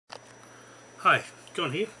Hi,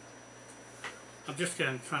 John here. I'm just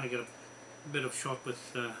trying to get a bit of shot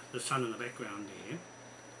with the sun in the background there.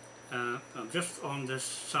 I'm just on this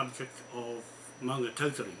subject of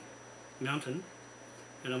Maungatautari mountain,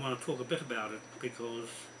 and I want to talk a bit about it because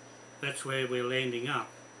that's where we're landing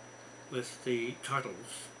up with the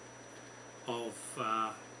titles of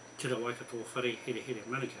TIRA WAIKATO WHAREHEREHERE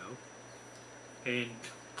MANUKAU and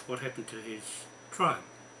what happened to his tribe.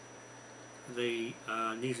 The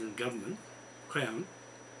New Zealand government, Crown,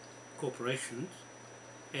 corporations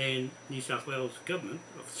and New South Wales government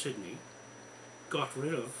of Sydney got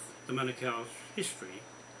rid of the Manukau's history,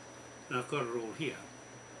 and I've got it all here.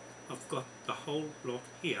 I've got the whole lot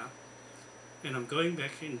here, and I'm going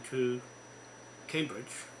back into Cambridge,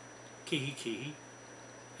 Kihikihi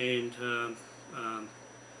and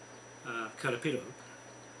Karapiro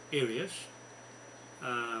areas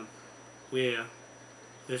where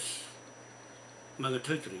this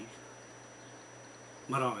Maungatautari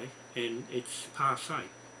marae and its pa site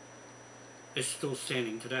is still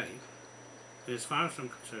standing today, and as far as I'm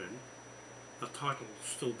concerned the title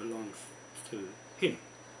still belongs to him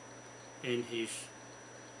and his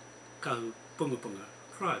KAHU PUNGAPUNGA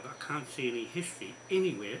tribe. I can't see any history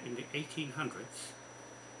anywhere in the 1800s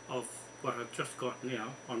of what I've just got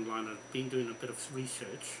now online. I've been doing a bit of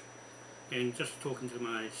research and just talking to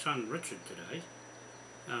my son Richard today.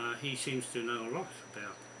 He seems to know a lot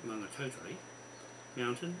about Maungatautari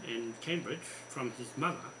mountain and Cambridge from his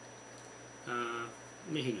mother,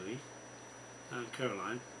 Mihinui,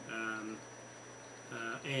 Caroline,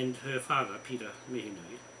 and her father, Peter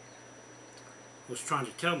Mihinui, was trying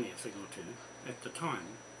to tell me a thing or two at the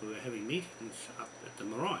time. We were having meetings up at the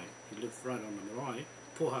Marae. He lived right on the Marae,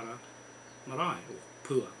 Pohara Marae, or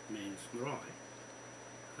Pua means Marae,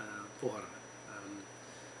 Pohara.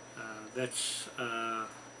 That's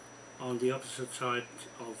on the opposite side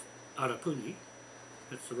of Arapuni.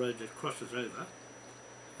 That's the road that crosses over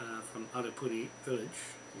from Arapuni village.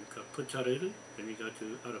 You've got Putaruru, then you go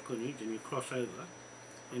to Arapuni, then you cross over,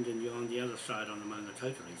 and then you're on the other side, on the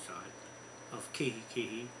Maungatautari side of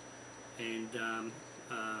Kihikihi and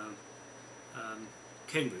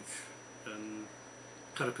Cambridge,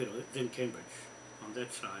 Karapiro, then Cambridge. On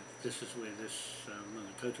that side, this is where this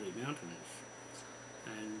Maungatautari mountain is.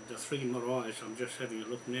 And the three maraes, I'm just having a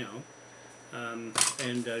look now,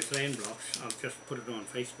 and those land blocks, I've just put it on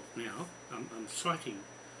Facebook now. I'm citing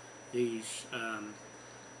these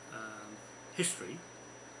history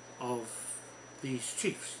of these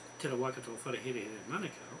chiefs, TIRA WAIKATO WHAREHEREHERE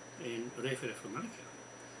MANUKAU and Rewhere for Manukau.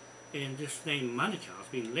 And this name Manukau has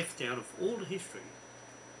been left out of all the history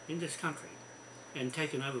in this country and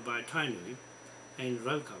taken over by Tainui and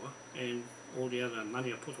Raukawa and all the other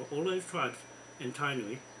Maniapoto. All those tribes in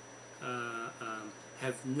Tainui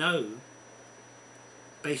have no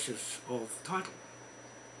basis of title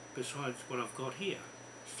besides what I've got here,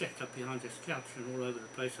 stacked up behind this couch and all over the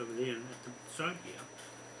place over there and at the side here,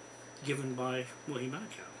 given by Mohi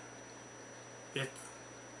Manukau. That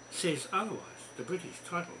says otherwise. The British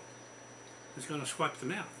title is going to swipe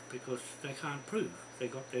them out because they can't prove they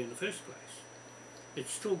got there in the first place. It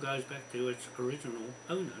still goes back to its original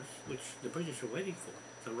owners, which the British are waiting for,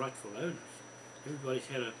 the rightful owners. Everybody's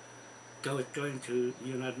had a go at going to the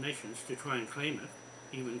United Nations to try and claim it,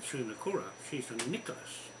 even Sunakura. She's a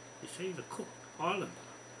Nicholas, you see, the Cook Islander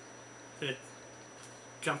that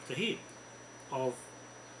jumped ahead of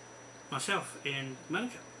myself and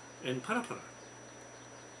Manukau and Parapara.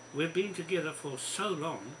 We've been together for so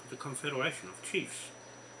long, the Confederation of Chiefs,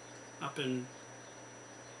 up in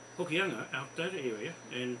Hokianga, out that area,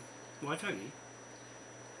 and Waitangi,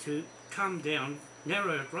 to come down,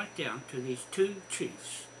 narrow it right down to these two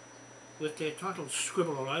chiefs with their titles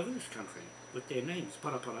scribbled all over this country, with their names,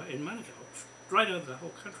 Parapara and Manukau, right over the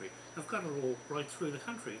whole country. I've got it all right through the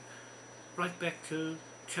country, right back to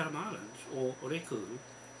Chatham Islands, or Reku.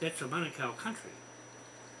 That's a Manukau country.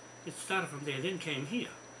 It started from there, then came here,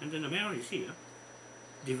 and then the Maoris here,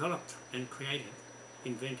 developed and created,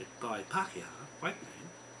 invented by Pakeha, white man,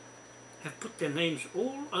 have put their names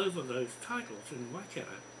all over those titles in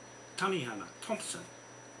Waikato. Tamihana, Thompson,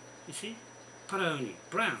 you see, Paraoni,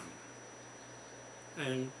 Brown,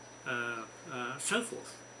 and so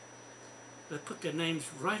forth. They put their names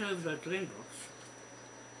right over those land blocks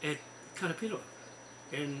at Karapiro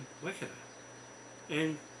and Waikato,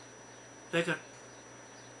 and they got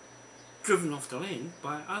driven off the land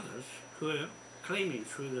by others who are claiming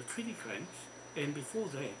through the treaty claims, and before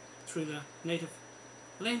that through the native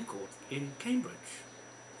land court in Cambridge,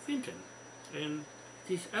 Fenton, and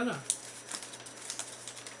these other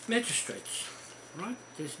magistrates, right?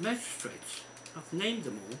 There's magistrates. I've named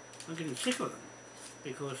them all. I'm getting sick of them.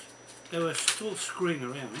 because they were still screwing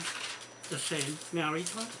around the same Maori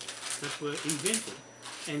titles that were invented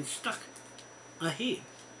and stuck ahead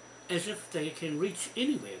as if they can reach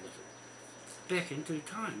anywhere with it. Back into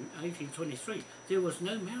time, 1823, there was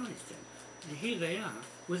no Maoris then. And here they are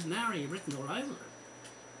with Maori written all over it.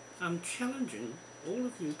 I'm challenging all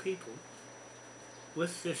of you people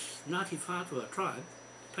with this Ngāti Whātua tribe,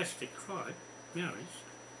 plastic tribe, Maoris,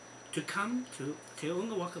 to come to Te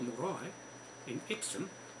Unga Waka Marae in Epsom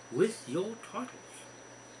with your titles.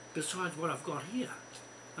 Besides what I've got here,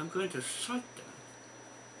 I'm going to cite them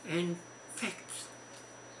and fact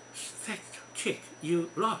check you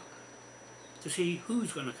lot to see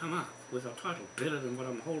who's going to come up with a title better than what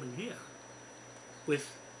I'm holding here,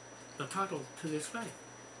 with the title to this flag.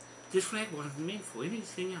 This flag wasn't meant for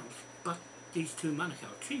anything else but these two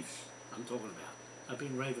Manukau chiefs I'm talking about. I've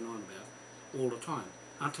been raving on about all the time,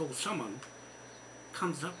 until someone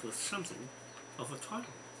comes up with something of a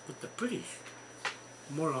title, with the British,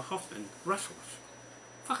 Mora Hoffman, Russells,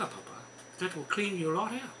 whakapapa, that will clean your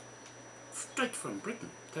lot out, straight from Britain.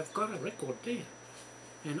 They've got a record there,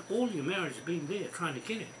 and all your Maoris have been there trying to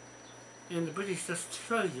get it, and the British just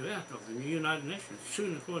throw you out of the United Nations.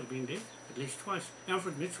 Soon as I've been there, at least twice.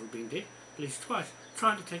 Alfred Mitchell been there, at least twice,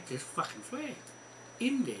 trying to take this fucking flag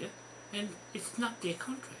in there, and it's not their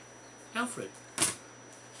contract. Alfred,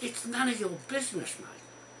 it's none of your business, mate.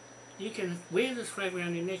 You can wear this flag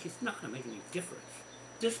around your neck, it's not going to make any difference.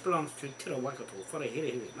 This belongs to TIRA WAIKATO,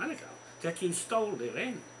 WHAREHEREHERE MANUKAU, that you stole their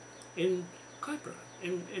land in Kaipara,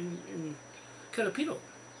 in Karapiro.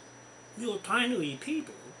 Your Tainui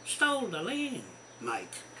people stole the land,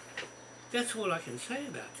 mate. That's all I can say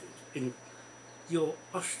about you. In your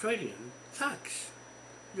Australian thugs,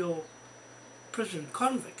 your prison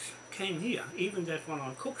convicts came here, even that one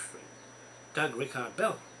on Cook Street, Doug Rickard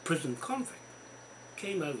Bell, prison convict,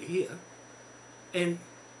 came over here and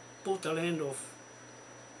bought the land of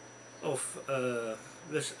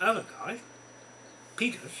this other guy,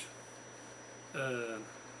 Peters,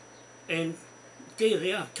 and there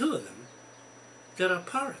they are, two of them that are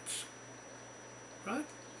pirates, right?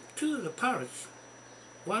 Two of the pirates,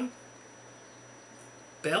 one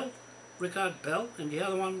Bell, Rickard Bell, and the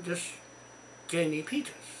other one just Jamie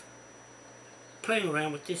Peters, playing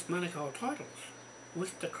around with this Manukau titles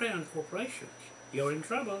with the Crown corporations. You're in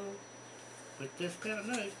trouble with this pound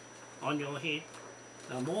note on your head.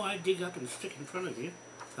 The more I dig up and stick in front of you,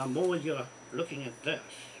 the more you're looking at this.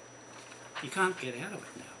 You can't get out of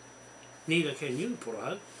it now. Neither can you,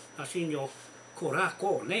 Puahue. I've seen your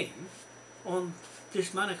korako name on this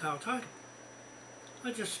Manukau title.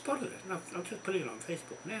 I just spotted it, and I'm just putting it on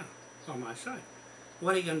Facebook now, on my site.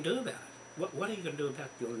 What are you going to do about it? What are you going to do about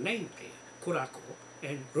your name there, korako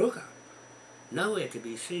and ruka? Nowhere to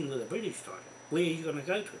be seen with a British title. Where are you going to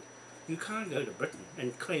go to? You can't go to Britain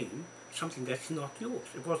and claim something that's not yours.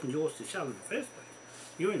 It wasn't yours to sell in the first place.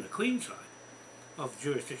 You're in the Queen's side of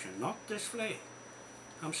jurisdiction, not this flag.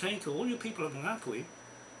 I'm saying to all you people of Nga Puhi,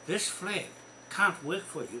 this flag can't work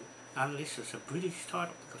for you unless it's a British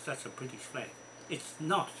title, because that's a British flag. It's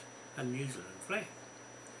not a New Zealand flag.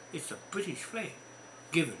 It's a British flag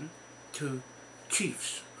given to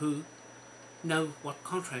chiefs who know what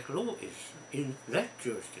contract law is in that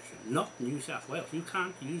jurisdiction, not New South Wales. You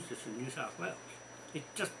can't use this in New South Wales. It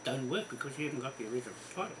just don't work because you haven't got the original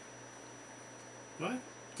title. Right?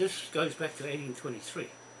 This goes back to 1823.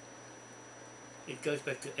 It goes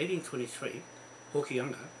back to 1823,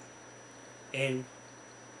 Hokianga, and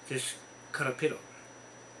this Karapiro,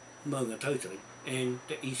 Maungatautari, and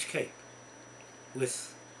the East Cape,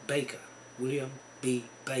 with Baker, William B.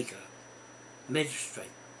 Baker,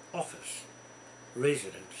 magistrate, office,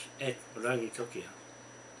 residence at Rangitokia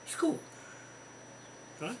School.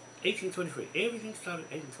 Right? 1823. Everything started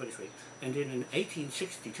in 1823. And then in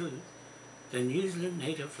 1862, the New Zealand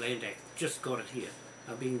Native Land Act just got it here.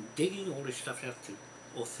 I've been digging all this stuff out to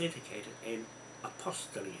authenticate it and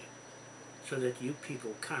apostille it so that you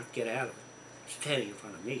people can't get out of it standing in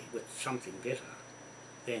front of me with something better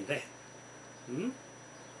than that.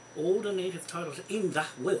 All the native titles in the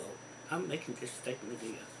world, I'm making this statement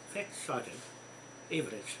here, fact-cited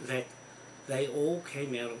evidence that they all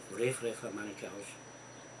came out of Reverend Manukau's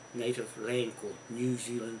Native Land Court, New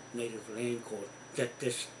Zealand Native Land Court, that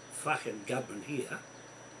this fucking government here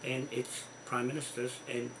and its Prime Ministers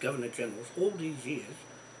and Governor Generals all these years,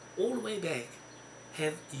 all the way back,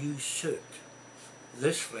 have usurped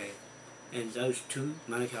this flag and those two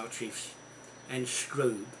Manukau chiefs and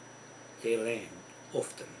screwed their land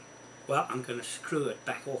off them. Well, I'm going to screw it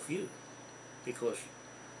back off you, because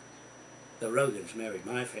the Rogans married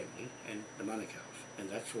my family and the Manukaus, and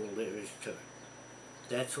that's all there is to it.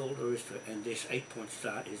 That's all there is to it. And this 8-point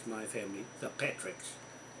star is my family, the Patricks,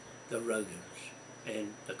 the Rogans,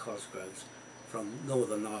 and the Cosgroves from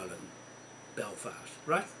Northern Ireland, Belfast,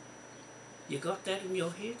 right? You got that in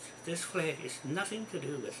your heads? This flag is nothing to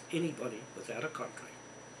do with anybody without a contract.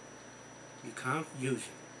 You can't use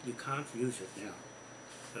it. You can't use it now.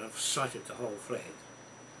 But I've cited the whole flag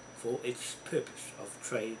for its purpose of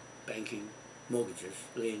trade, banking, mortgages,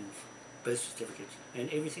 liens, birth certificates, and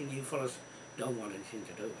everything you fellas don't want anything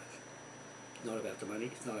to do with. It's not about the money,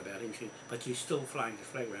 it's not about anything, but you're still flying the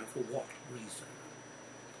flag around for what reason?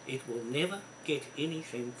 It will never get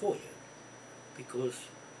anything for you because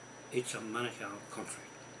it's a Manukau contract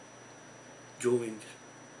joined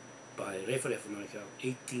by Reverend Alfred Brown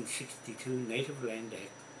 1862 Native Land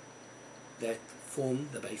Act that formed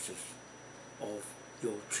the basis of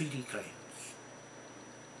your treaty claims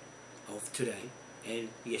of today and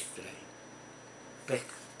yesterday, back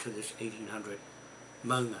to this 1800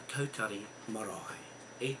 Maungatautari Marae,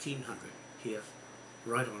 1800 here,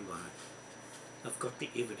 right on by. I've got the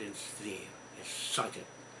evidence there as cited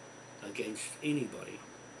against anybody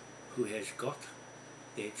who has got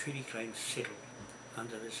their treaty claims settled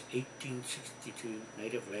under this 1862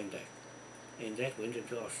 Native Land Act, and that went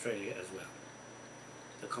into Australia as well.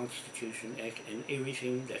 The Constitution Act and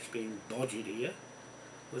everything that's been bodged here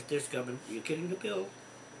with this government. You're getting the bill.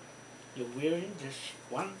 You're wearing this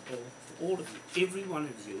one bill for all of you, every one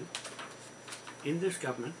of you in this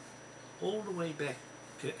government, all the way back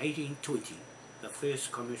to 1820, the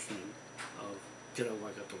first commissioning of TIRA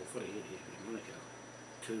WAIKATO WHAREHEREHERE MANUKAU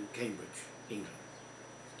to Cambridge, England.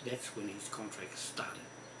 That's when his contract started,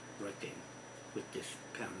 right then, with this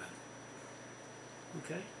pound note.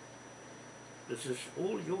 Okay? This is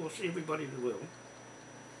all yours, everybody in the world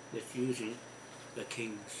that's using the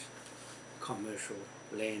King's commercial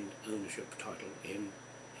land ownership title in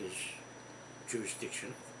his jurisdiction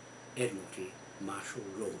of Admiralty martial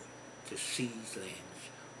law to seize lands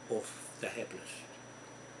off the hapless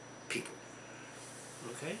people.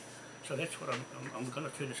 Okay? So that's what I'm going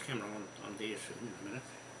to turn this camera on there soon in a minute.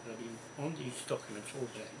 I've been on these documents all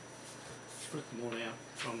day, split them all out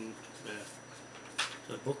from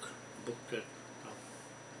the book that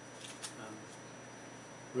I've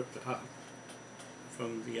ripped apart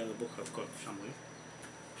from the other book I've got somewhere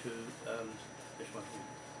to this one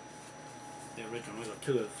here, the original. I've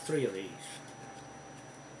got three of these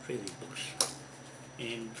books,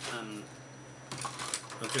 and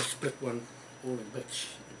I've just split one all in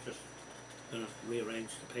bits and just going to rearrange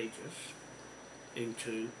the pages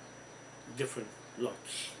into different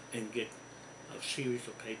lots and get a series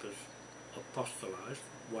of papers apostolized,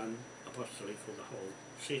 one apostolate for the whole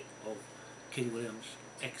set of King William's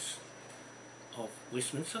Acts of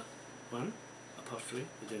Westminster, one apostolate.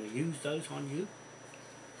 We're going to use those on you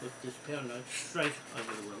with this pound note straight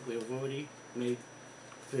over the world. We've already made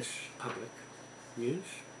this public news,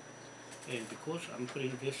 and because I'm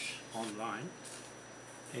putting this online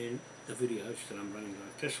and the videos that I'm running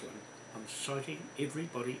like this one, I'm citing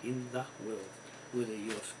everybody in the world, whether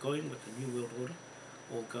you're going with the New World Order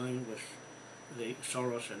or going with the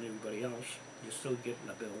Soros and everybody else. You're still getting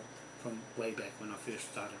a bill from way back when I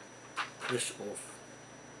first started this off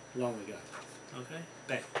long ago, okay,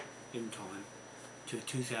 back in time to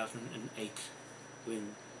 2008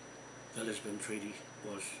 when the Lisbon Treaty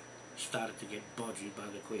was started to get bodged by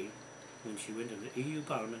the Queen. When she went to the EU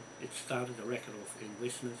Parliament, it started a racket off in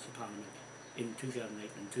Westminster Parliament in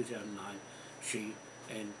 2008 and 2009. She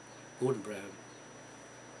and Gordon Brown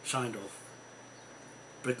signed off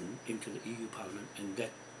Britain into the EU Parliament, and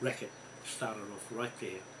that racket started off right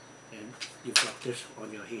there. And you've got this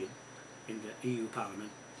on your head in the EU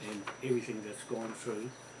Parliament and everything that's gone through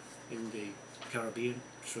in the Caribbean,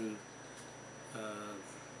 through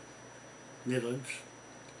Netherlands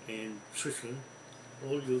and Switzerland.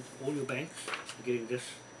 All your banks are getting this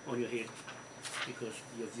on your head because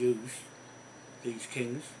you've used these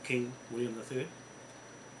kings, King William III,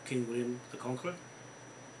 King William the Conqueror,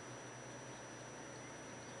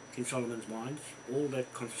 King Solomon's Mines, all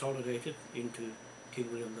that consolidated into King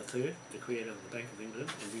William III, the creator of the Bank of England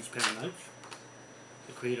and these pound notes,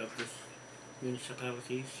 the creator of this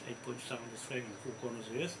municipalities, 8 points down on this flag in the four corners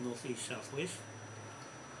of the earth, north, east, south, west,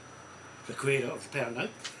 the creator of the pound note,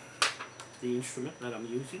 the instrument that I'm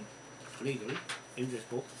using legally in this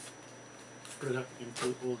book, split up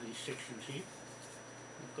into all these sections here.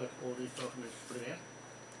 We've got all these documents split out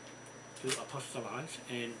to apostolize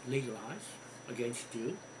and legalize against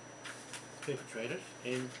you, perpetrators,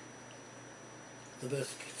 and the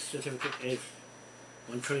birth certificate as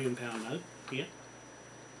 £1 trillion note here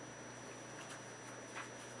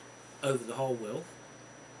over the whole world,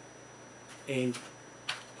 and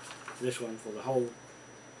this one for the whole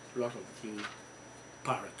lot of you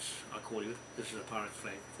pirates, I call you. This is a pirate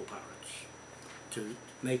flag for pirates, to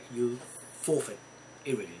make you forfeit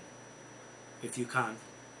everything if you can't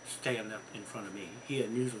stand up in front of me. Here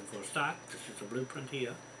in New Zealand, for a start, this is the blueprint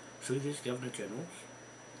here, through these Governor Generals,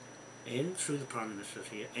 and through the Prime Ministers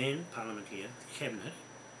here, and Parliament here, Cabinet,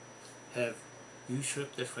 have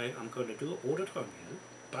usurped this flag. I'm going to do an audit on you,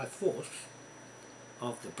 by force,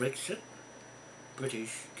 of the Brexit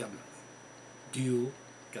British government, dual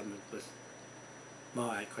government with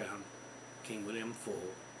my Crown, King William IV,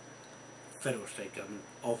 federal state government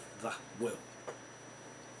of the world,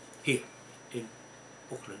 here in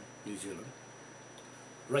Auckland, New Zealand,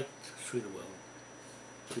 right through the world,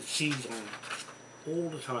 to seize on all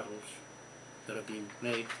the titles that have been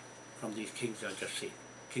made from these kings I just said.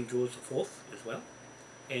 King George IV as well,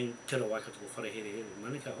 and TIRA WAIKATO WHAREHEREHERE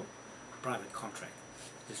MANUKAU, private contract.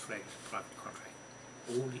 This flag is a private contract.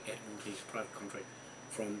 All the Admiralties private contract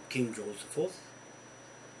from King George IV,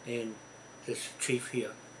 and this chief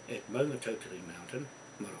here at Maungatautari Mountain,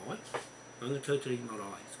 Marae. Maungatautari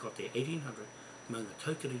Marae, it's got their 1800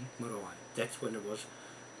 Maungatautari Marae. That's when it was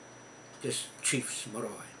this chief's marae.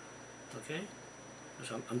 Okay?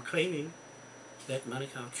 So I'm claiming that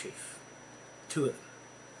Manukau chief, two of them,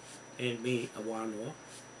 and me, a Whenua,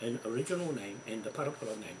 an original name, and the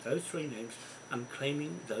Parapara name. Those three names, I'm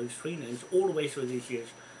claiming those three names all the way through these years,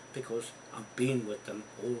 because I've been with them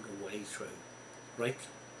all the way through, right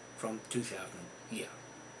from 2000 year.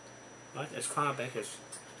 Right, as far back as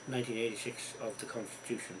 1986 of the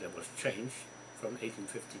Constitution that was changed from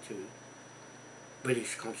 1852,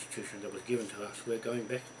 British Constitution that was given to us. We're going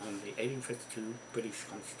back on the 1852 British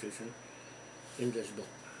Constitution in this book.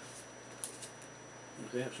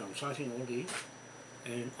 Okay, so I'm citing all these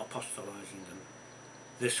and apostolizing them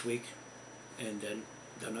this week, and then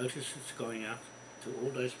the notice is going out to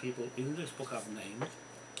all those people in this book I've named.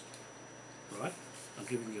 Right, I'm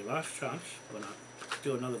giving you a last chance. When I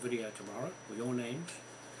do another video tomorrow with your names,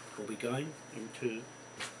 we'll be going into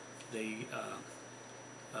the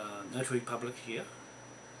notary public here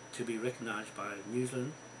to be recognised by New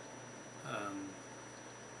Zealand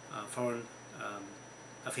Foreign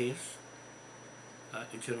Affairs,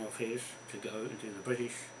 Internal Affairs, to go into the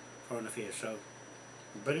British Foreign Affairs. So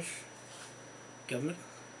the British government,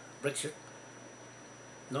 Brexit,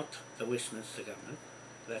 not the Westminster government.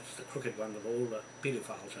 That's the crooked one with all the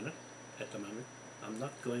paedophiles in it at the moment. I'm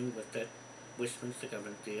not going with that Westminster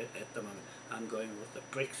government there at the moment. I'm going with the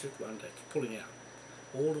Brexit one that's pulling out.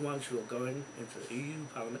 All the ones who are going into the EU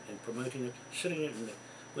Parliament and promoting it, sitting in the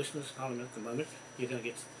Westminster Parliament at the moment, you're going to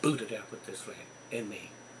get booted out with this flag, and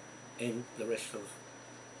me, and the rest of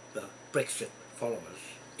the Brexit followers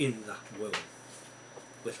in the world,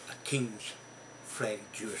 with a King's flag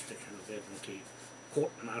jurisdiction of Admiralty,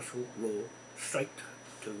 court martial rule, straight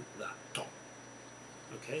to the top.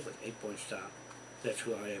 Okay, with 8-point star. That's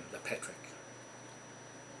who I am, the Patrick,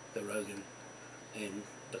 the Rogan, and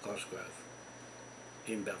the Cosgrove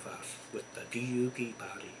in Belfast, with the DUP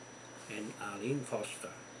party and Arlene Foster,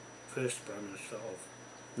 first Prime Minister of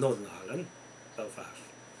Northern Ireland, Belfast.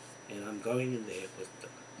 And I'm going in there with the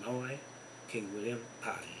Maui King William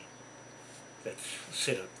party that's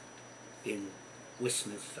set up in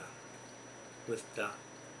Westminster, with the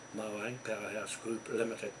Maui Powerhouse Group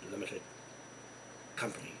Limited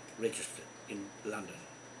company registered in London,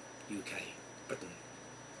 UK, Britain,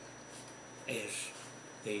 as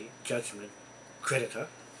the judgment creditor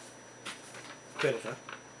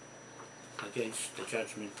against the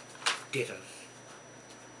judgment debtors,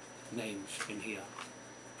 names in here,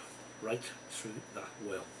 right through the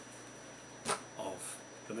world of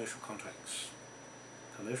commercial contracts.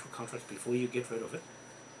 Commercial contracts, before you get rid of it,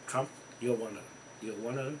 Trump, you're one of them. You're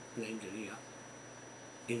one of them named in here,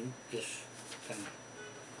 in this panel.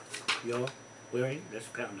 You're wearing this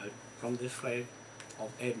pound note from this flag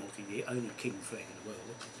of Admiralty, the only King flag in the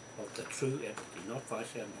world, of the true Admiralty, not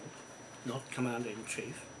Vice Admiral, not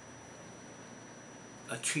Commander-in-Chief,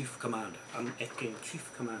 a Chief Commander. I'm acting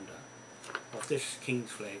Chief Commander of this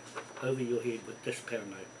King's flag over your head with this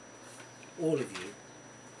pound note. All of you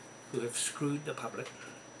who have screwed the public,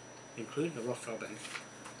 including the Rothschild banks,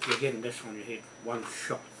 you're getting this on your head, one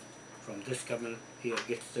shot from this government here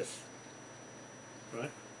gets this,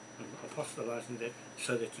 right? I'm apostolizing that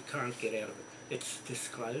so that you can't get out of it. It's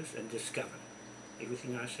disclosed and discovered.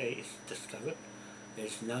 Everything I say is discovered.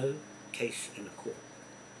 There's no case in the court.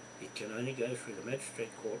 It can only go through the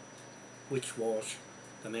magistrate court, which was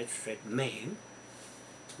the magistrate man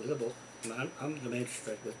with a book. I'm the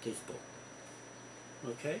magistrate with this book.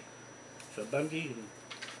 Okay? So Bundy and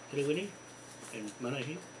Hiriwini and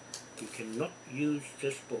Manahi, you cannot use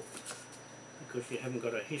this book because you haven't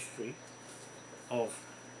got a history of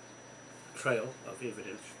trail of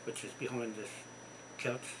evidence, which is behind this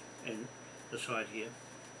couch and the side here,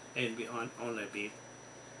 and behind on that bed,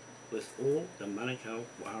 with all the Manukau,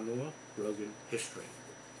 Whenua, Rogan history.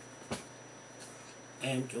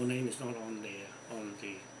 And your name is not on there on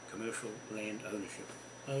the commercial land ownership.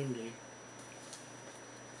 Only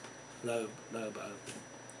Lobo,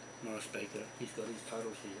 Morris Baker, he's got his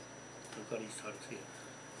titles here. I've got his titles here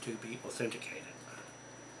to be authenticated.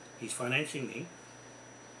 He's financing me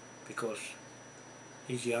because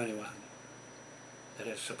he's the only one that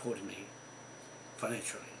has supported me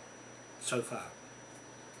financially so far,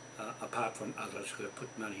 apart from others who have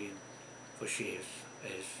put money in for shares,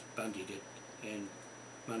 as Bundy did, and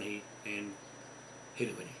money and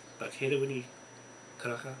Herewini. But Herewini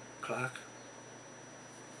Clark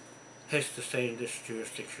has to stay in this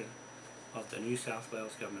jurisdiction of the New South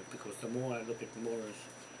Wales government, because the more I look at Mora's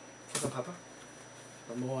whakapapa,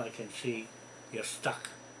 the more I can see you're stuck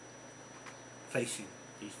facing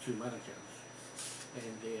these two Manukau's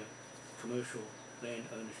and their commercial land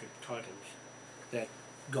ownership titles that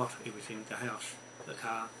got everything, the house, the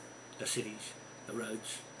car, the cities, the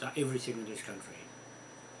roads, everything in this country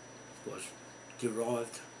was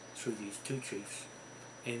derived through these two chiefs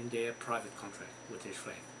and their private contract with this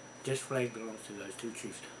flag. This flag belongs to those two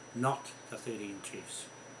chiefs, not the 13 chiefs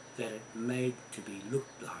that it made to be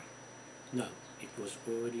looked like. No, it was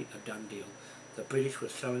already a done deal. The British were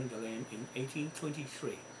selling the land in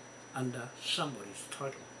 1823 under somebody's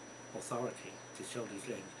title, authority to sell these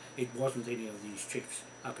lands. It wasn't any of these chiefs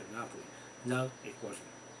up in Nga Puhi. No, it wasn't.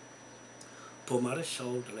 Pomare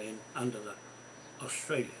sold the land under the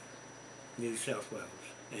Australia, New South Wales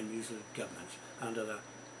and New Zealand governments, under the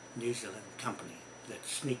New Zealand company that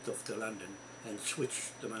sneaked off to London and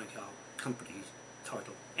switched the Manukau company's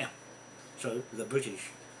title out. So the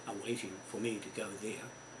British are waiting for me to go there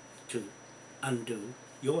to undo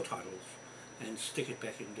your titles and stick it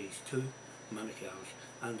back in these two Manukau's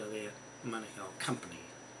under their Manukau company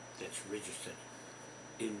that's registered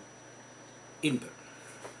in Edinburgh.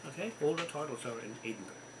 Okay, all the titles are in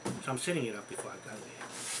Edinburgh. So I'm setting it up before I go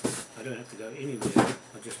there. I don't have to go anywhere,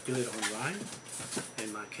 I just do it online,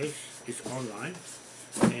 and my case is online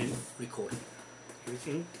and recorded.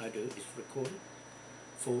 Everything I do is recorded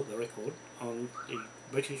for the record on the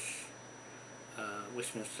British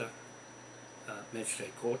Westminster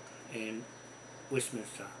Magistrate Court and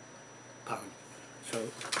Westminster Parliament. So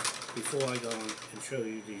before I go on and show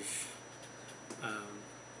you this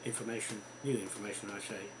information, new information I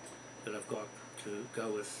say, that I've got to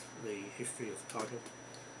go with the history of the title,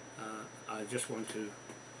 I just want to,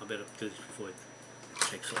 I better do this before it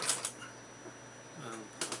takes off.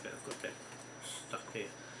 Okay, I've got that stuck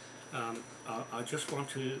there. I just want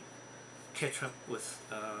to catch up with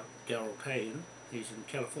Daryl Payne, he's in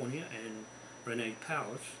California, and Renee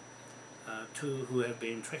Powers, two who have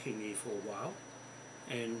been tracking me for a while,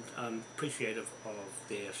 and I'm appreciative of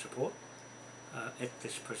their support at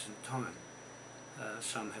this present time.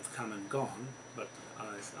 Some have come and gone, but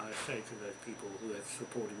I say to those people who have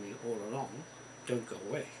supported me all along, don't go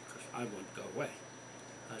away, because I won't go away.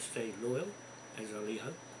 I stay loyal as a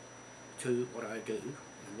Leo to what I do,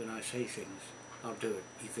 and when I say things, I'll do it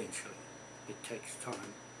eventually. It takes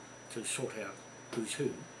time to sort out who's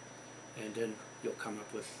who, and then you'll come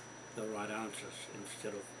up with the right answers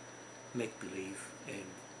instead of make-believe and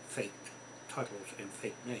fake titles and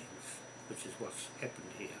fake names, which is what's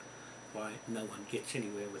happened here. Why no one gets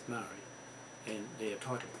anywhere with MARAE and their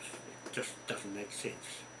titles. It just doesn't make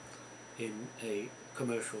sense. In a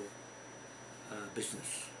commercial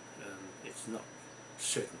business, it's not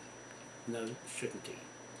certain, no certainty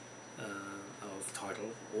of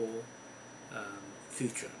title or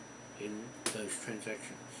future in those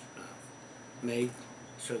transactions. Made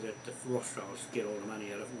so that the Rothschilds get all the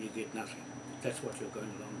money out of it and you get nothing. That's what you're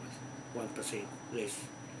going along with, 1% less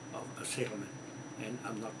of a settlement. And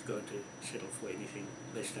I'm not going to settle for anything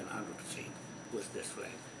less than 100% with this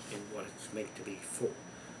flag and what it's meant to be for.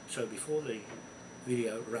 So before the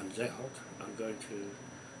video runs out, I'm going to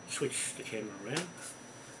switch the camera around.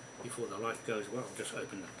 Before the light goes well, I'll just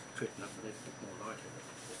open the curtain up and let a bit more light in it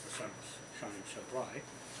because the sun's shining so bright.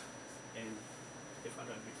 And if I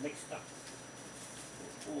don't get mixed up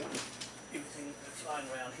or everything that's lying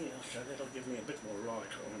around here, so that'll give me a bit more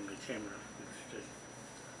light on the camera.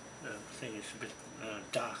 The thing is a bit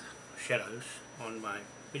dark shadows on my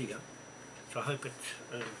video, so I hope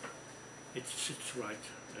it sits right,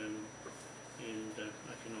 and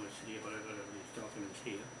I can always see what I've got over these documents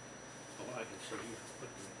here, or I can see here,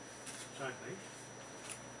 put them sideways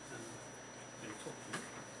and talk to you.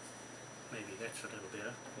 maybe that's a little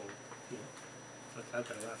better, or yeah, I've got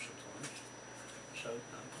to laugh sometimes. So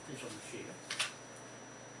put this on the chair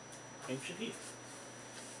and sit here.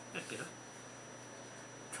 That's better.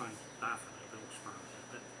 Try and laugh a little bit, or smile a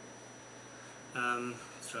little bit.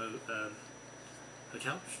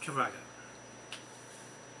 Hotel, Tauranga.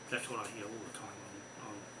 That's what I hear all the time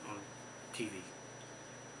on TV.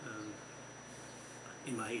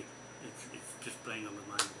 In my head, it's just playing on my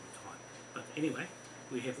mind all the time. But anyway,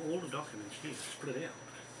 we have all the documents here split out,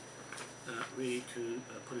 ready to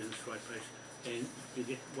put in this right place. And you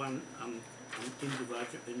get one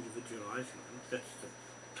individualised one. That's the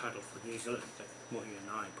title for New Zealand that Mohi and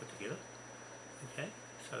I put together. Okay,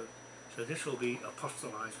 so this will be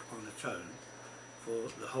apostolized on its own for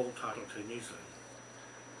the whole title to New Zealand,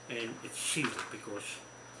 and it's sealed because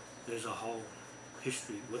there's a whole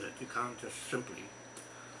history with it. You can't just simply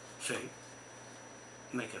say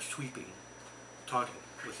make a sweeping title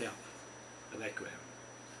without a background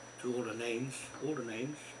to all the names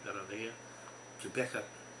that are there to back up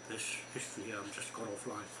this history here. I've just got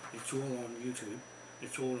offline. It's all on YouTube,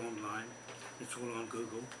 it's all online, it's all on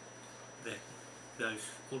Google. That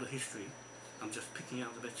goes all the history. I'm just picking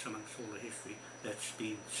out the bits amongst all the history that's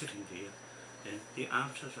been sitting there, and the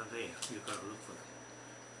answers are there. You've got to look for them.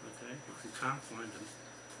 Okay? If you can't find them,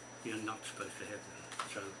 you're not supposed to have them.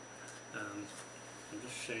 So I'm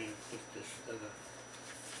just saying with this other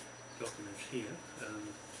documents here,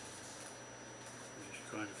 I'm just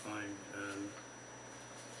trying to find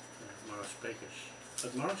Morris Baker's.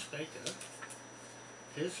 But Morris Baker,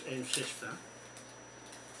 his ancestor,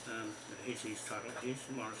 here's his title, here's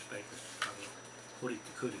Morris Baker's title, Hori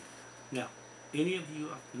Te Kuri. Now, any of you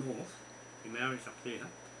up north, your Maoris up there,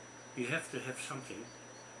 you have to have something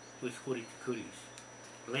with Hori Te Kuri's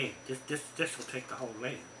land. This will take the whole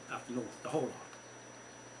land up north, the whole lot,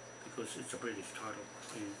 because it's a British title,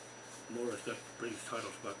 and Mora's got British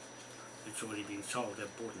titles, but it's already been sold.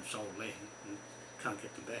 They've bought and sold land and can't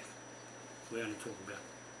get them back. We only talk about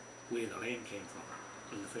where the land came from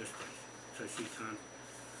in the first place, so she can't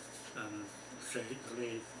say the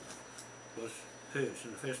land was hers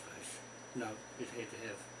in the first place. No, it had to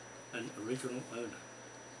have an original owner.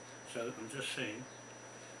 So I'm just saying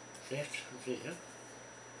that there,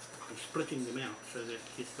 I'm splitting them out so that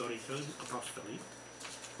he's got his own apostolate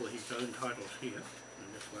for his own titles here,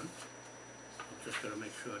 and this one. I've just got to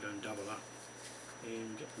make sure I don't double up.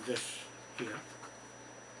 And this here,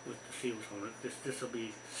 with the seals on it, this will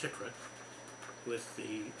be separate with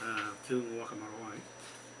the MARAE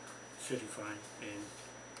certifying and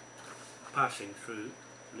passing through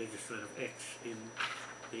legislative acts in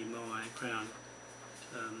the Maui Crown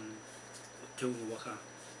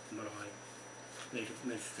MARAE Native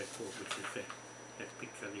Magistrate Court, which is that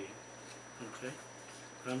picture there. Okay,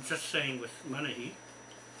 but I'm just saying with Manahi,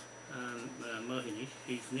 Mohini,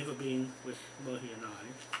 he's never been with Mohi and I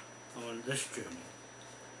on this journey,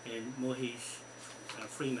 and Mohi's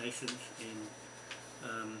Freemasons and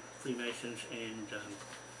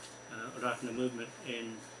Ratana movement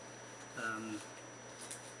and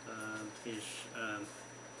his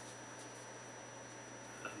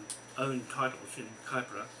own titles in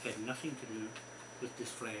Kaipara had nothing to do with this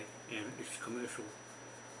flag and its commercial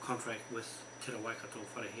contract with TIRA WAIKATO,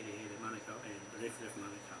 WHAREHEREHERE, MANUKAU and Reverend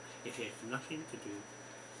MANUKAU. It had nothing to do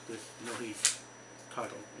with Mohi's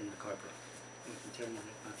title in the Kaipara. I can tell you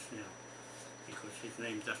that much now, because his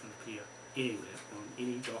name doesn't appear anywhere on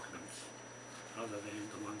any documents other than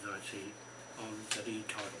the ones I see on the deed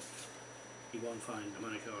titles. You won't find the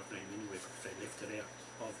Manukau's name anywhere because they left it out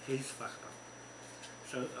of his whakapā.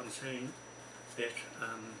 So I'm saying that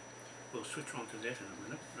we'll switch on to that in a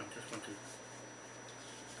minute. I just want to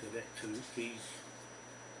go back to these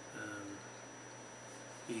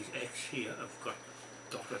acts here. I've got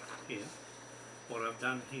dotted here. What I've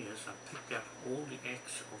done here is I've picked out all the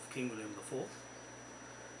acts of King William IV,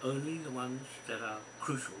 only the ones that are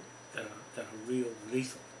crucial, that are real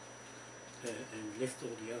lethal, and left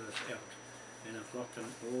all the others out. And I've got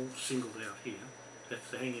them all singled out here. That's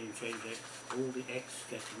the Hanging and Change Act, all the acts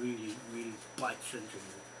that really, really bites into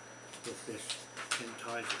you with this and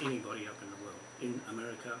ties anybody up in the world. In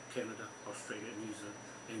America, Canada, Australia, New Zealand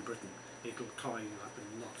and Britain, it will tie you up in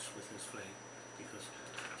knots with this flag, because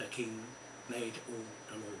the King made all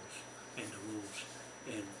the laws and the rules,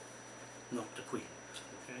 and not the Queen.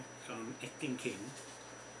 Okay? So I'm acting king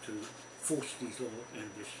to force these laws and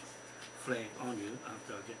this flag on you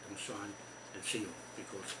after I get them signed and sealed,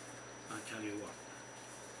 because I tell you what,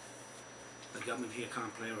 the government here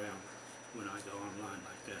can't play around when I go online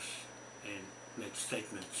like this and make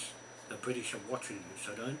statements. The British are watching you,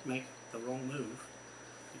 so don't make the wrong move,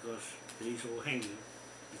 because these will hang you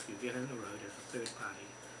if you get on the road as a third party,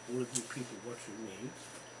 all of you people watching me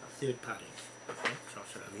are third parties. Okay, so I'll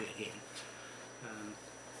sit over here again.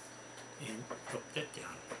 And drop that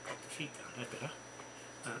down, drop the seat down, that better.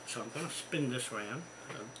 So I'm going to spin this round,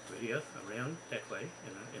 video around that way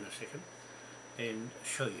in a second, and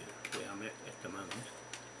show you where I'm at the moment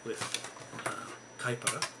with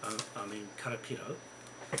Karapiro,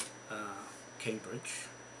 Cambridge,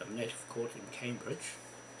 the native court in Cambridge,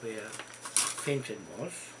 where Fenton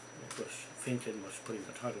was. Of course, Fenton was putting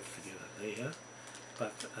the titles together there,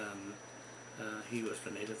 but he was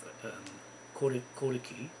the native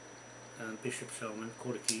Koriki. Bishop Salmon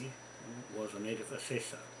Koriki was a native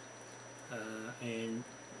assessor and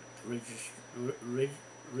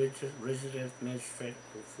resident magistrate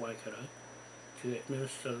of WAIKATO to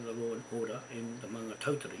administer the law and order in the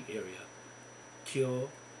Maungatautari area.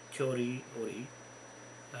 Tiori Ori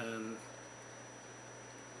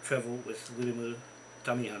travel with Wirimu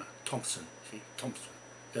Tamihana Thompson. See, Thompson.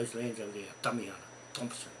 Those lands over there, Tamihana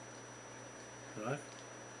Thompson. Right?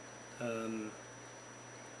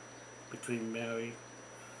 Between Maori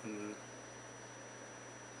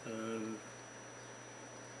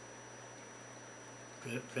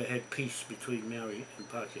they had peace between Maori and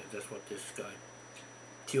Pākehā. That's what this guy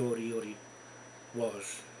Tiori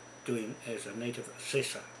was doing as a native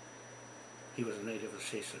assessor. He was a native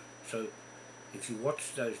assessor. So if you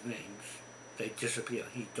watch those names, they disappear.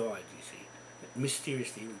 He died, you see.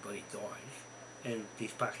 Mysteriously everybody dies and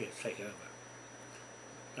these Pākehā take over.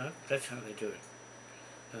 No? That's how they do it.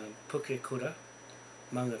 Pukekura,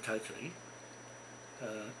 Maungatautari,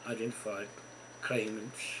 identified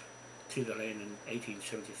claimants to the land in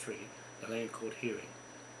 1873, the land called Hearing.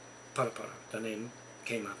 Parapara, the name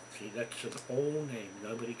came up. See, that's an old name.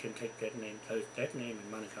 Nobody can take that name. That name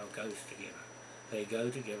and MANUKAU goes together. They go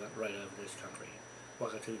together right over this country.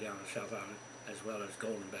 Wakatu down in South Island, as well as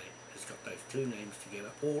Golden Bay, has got those two names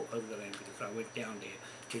together all over the land, because I went down there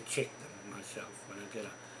to check them myself when I did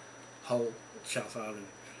a whole South Island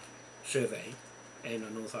survey and a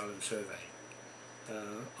North Island survey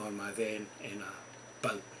on my van and a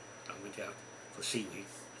boat. I went out for seaweed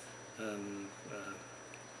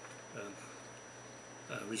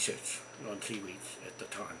research on seaweeds at the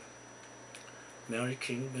time. Maori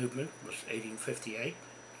King movement was 1858.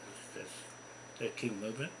 That's the King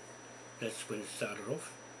movement. That's when it started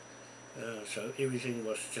off. So everything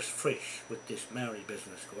was just fresh with this Maori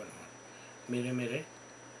business going on. Mere,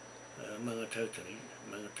 Maungatautari,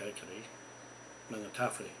 Maungatawhari,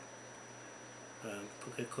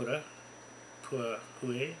 Pukekura,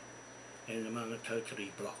 Puahue and the Maungatautari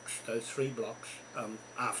blocks. Those three blocks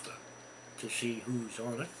after, to see who's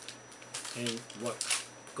on it and what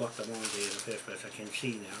got them on there in the first place. I can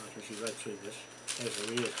see now, I can see right through this. As a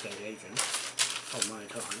real estate agent of my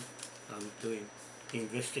time, I'm doing the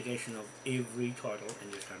investigation of every title in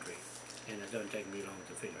this country, and it don't take me long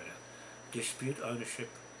to figure it out. Dispute ownership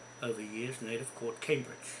over years, native court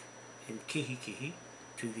Cambridge and Kihikihi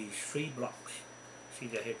to these three blocks. See,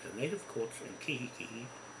 they had the native courts in Kihikihi,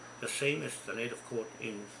 the same as the native court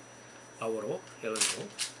in Aotearoa, Helensville,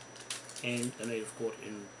 and the native court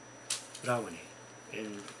in Rawene,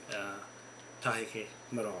 in Tahike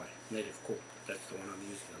Marae Native Court. That's the one I'm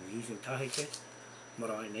using. I'm using Tahike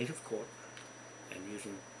Marae Native Court and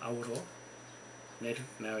using Aotearoa Native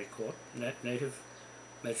Maori Court, Native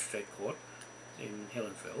Magistrate Court in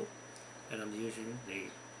Helensville, and I'm using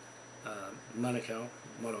the MANUKAU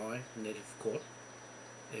Marae Native Court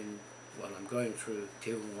in, well, I'm going through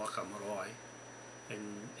Te Unga Marae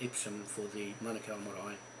in Epsom for the MANUKAU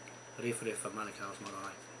Marae, Referee for MANUKAU's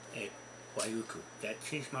Marae at Waiuku. That's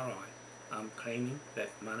his marae. I'm claiming that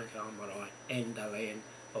MANUKAU marae and the land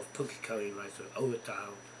of Pukekura right through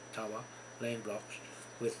Aotearoa land blocks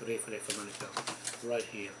with Referee for MANUKAU. Right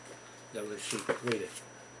here, the receipt. Read it.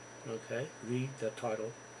 Okay, read the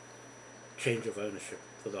title, change of ownership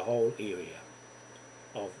for the whole area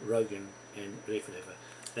of Rogan and Referee.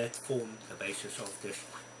 That formed the basis of this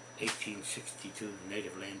 1862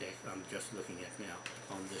 Native Land Act I'm just looking at now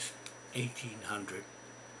on this 1800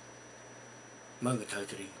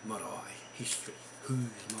 Maungatautari marae history.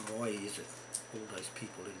 Whose marae is it? All those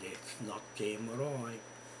people in there, it's not their marae.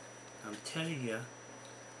 I'm telling you,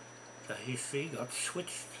 the history got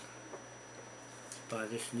switched by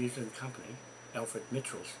this New Zealand company, Alfred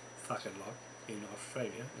Mitchell's fucking lot in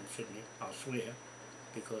Australia, in Sydney, I'll swear,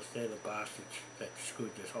 because they're the bastards that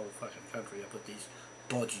screwed this whole fucking country up with these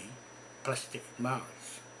bodgy plastic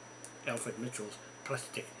maoris. Alfred Mitchell's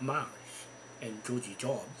plastic maoris and Georgie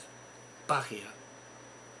Jobs, Pakeha,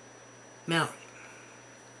 Maori,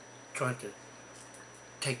 trying to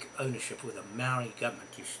take ownership with a Maori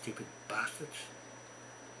government, you stupid bastards.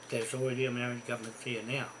 there's already a Maori government there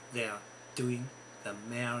now. They are doing the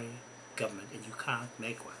Maori government, and you can't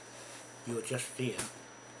make one. You're just there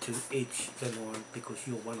to edge them on because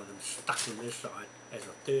you're one of them stuck on this side as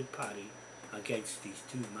a third party against these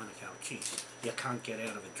two Manukau chiefs. You can't get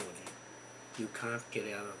out of it, Georgie. You can't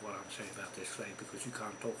get out of what I'm saying about this flag because you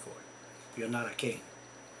can't talk for it. You're not a king.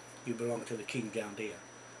 You belong to the king down there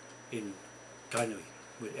in Tainui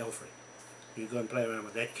with Alfred. You go and play around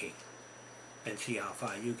with that king and see how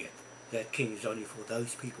far you get. That king is only for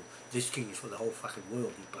those people. This king is for the whole fucking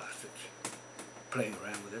world, you bastards. Playing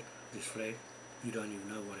around with it, this flag, you don't even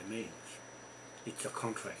know what it means. It's a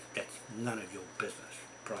contract. That's none of your business.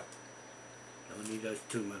 Private. Only those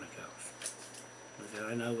two Manukau's.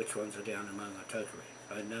 I know which ones are down in Maungatautari.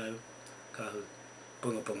 I know KAHU,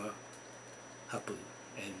 PUNGAPUNGA, HAPU,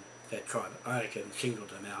 and that tribe. I can single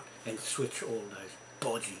them out and switch all those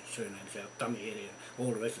bodgy surnames out, Tamihere and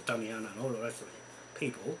all the rest of Tamiana and all the rest of the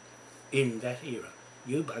people in that era.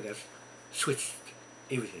 You buggers switched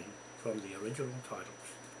everything from the original titles.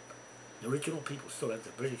 The original people still have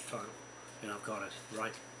the British title, and I've got it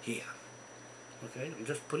right here. Okay, I'm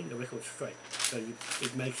just putting the record straight, so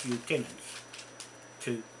it makes you tenants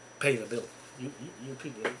to pay the bill. You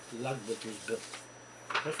people love with this bill.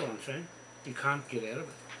 That's what I'm saying. You can't get out of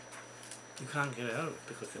it. You can't get out of it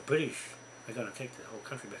because the British are going to take the whole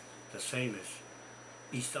country back. The same as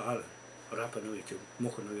East Island, Rapa Nui to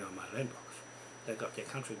Mokanui on my land blocks. They got their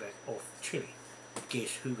country back off Chile.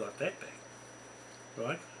 Guess who got that back?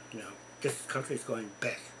 Right? Now, this country is going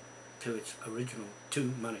back to its original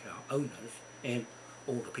two Manukau owners and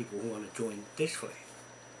all the people who want to join this flag.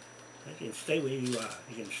 You can stay where you are.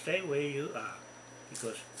 You can stay where you are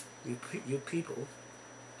because you people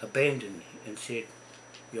abandoned me and said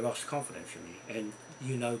you lost confidence in me and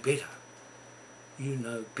you know better. You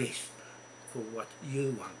know best for what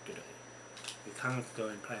you want to do. You can't go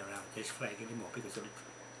and play around with this flag anymore because it'll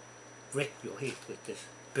wreck your head with this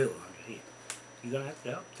bill on your head. You're going to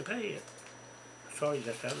have to pay it. Sorry,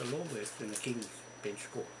 that's how the law works in the King's Bench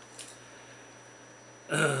Court.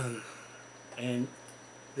 And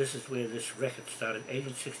this is where this racket started,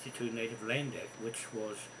 1862 Native Land Act, which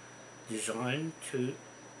was designed to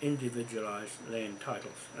individualise land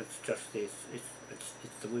titles. It's just this, it's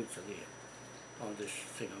the words are there on this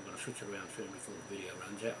thing. I'm going to switch it around soon before the video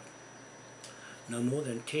runs out. No more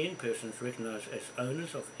than 10 persons recognised as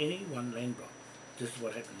owners of any one land block. This is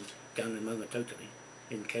what happened down in Maungatautari,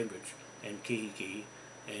 in Cambridge and Kihikihi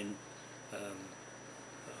and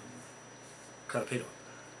Karapiro,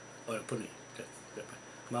 or Puni.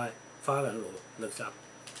 My father-in-law lives up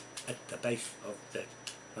at the base of that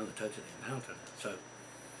Maungatautari mountain, so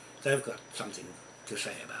they've got something to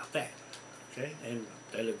say about that. Okay, and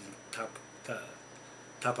they live in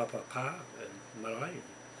Tapapapa and Marae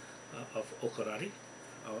of Okarari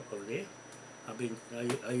over there.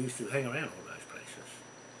 I used to hang around all those places.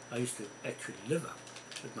 I used to actually live up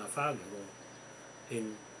with my father-in-law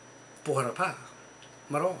in Puharapa,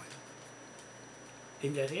 Marae,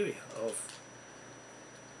 in that area of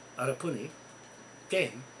Arapuni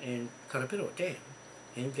Dam and Karapiro Dam,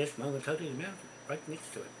 and just Maungatautari mountain, right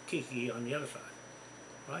next to it, Kihikihi on the other side,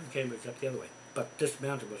 right, and Cambridge up the other way. But this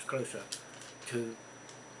mountain was closer to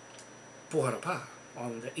Puharapa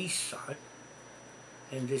on the east side,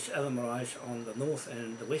 and this other marae's on the north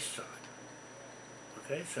and the west side.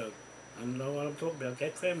 Okay, so I know what I'm talking about.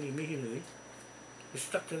 That family, Mihinui, is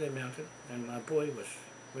stuck to their mountain, and my boy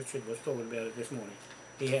Richard was talking about it this morning.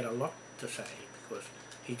 He had a lot to say because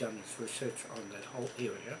he done his research on that whole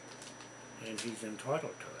area, and he's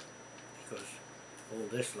entitled to it because all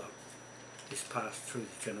this lot is passed through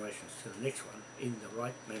the generations to the next one in the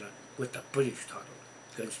right manner with the British title.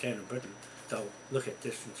 Go and stand in Britain, they'll look at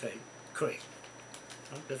this and say, correct.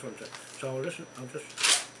 Right? That's what I'm saying. So I'll just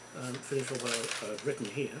finish off what I've written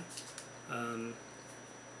here.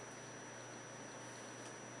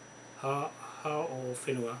 O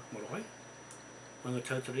WHENUA Marae,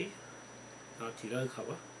 Maungatautari, Ngāti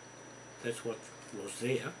Raukawa. That's what was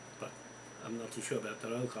there, but I'm not too sure about the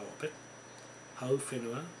Raukawa bit. Hau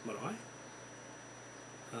WHENUA Marae,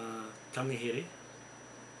 Tamihere,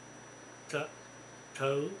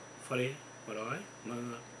 Tau Whare Marae,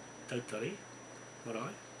 Maungatautari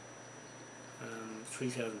Marae.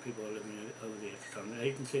 3,000 people are living over there at the time.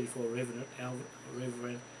 1834,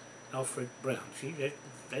 Reverend Alfred Brown. See,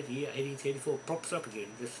 that year, 1834, props up again,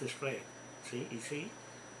 this flag. See, you see?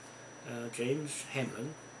 James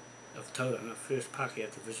Hamlin of Tauranga, first Pakeha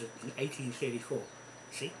to visit in 1834.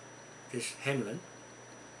 See? This Hamlin,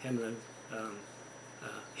 Hemara.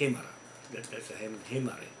 That's a Hamlin,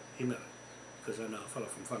 Hemara. Because I know a fellow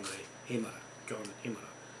from Whangarei, Hemara, John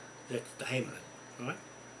Hemara. That's the Hamlin, right?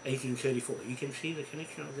 1834. You can see the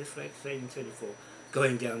connection of this flag to 1834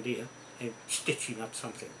 going down there and stitching up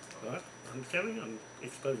something, right? I'm telling you, I'm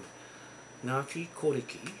exposing. Ngāti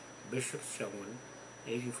Koriki, Bishop Selwyn,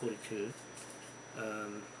 1842,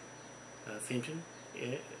 Fenton,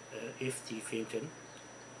 F.T. Fenton,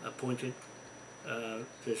 appointed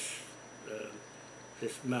this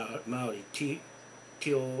Maori,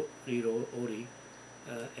 Tio Riro Ori,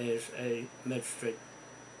 as a magistrate,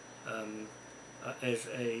 as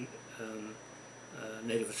a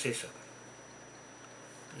native assessor.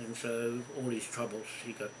 And so all these troubles,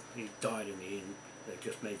 he died in the end. They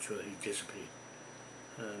just made sure he disappeared.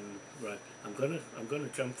 Right, I'm gonna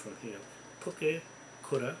jump from here.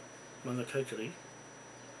 Pukekura, Maungatautari,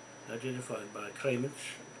 identified by claimants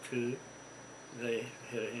to the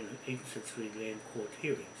Herehere 18th century land court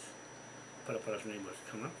hearings. Parapara's name was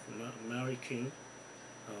come up. Maori King.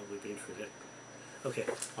 We've been through that. Okay,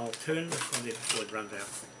 I'll turn this one there before it runs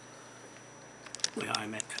out. Where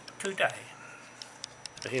I'm at today.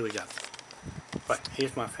 So here we go. Right,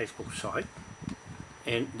 here's my Facebook site,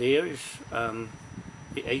 and there is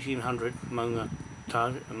the 1800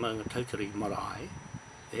 Maungatautari marae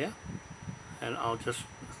there, and I'll just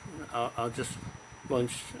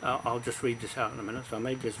read this out in a minute. So I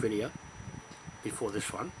made this video before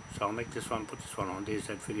this one, so I'll make this one, put this one on. There's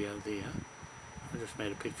that video there. I just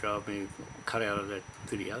made a picture of me cut out of that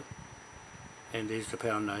video, and there's the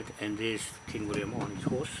pound note, and there's King William on his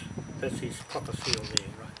horse. That's his proper seal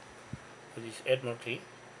there, right, with his Admiralty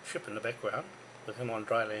ship in the background, with him on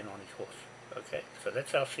dry land on his horse. Okay, so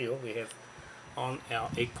that's our seal we have on our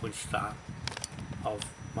 8-point star of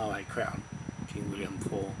Maui Crown, King William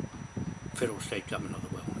for Federal State Government of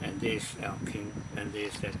the World. And there's our King, and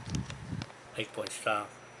there's that 8-point star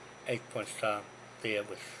there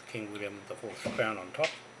with King William IV's crown on top,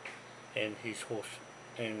 and his horse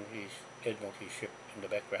and his Admiralty ship in the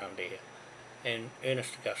background there. And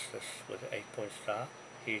Ernest Augustus with an 8-point star.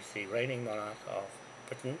 He's the reigning monarch of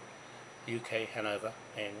Britain, UK, Hanover,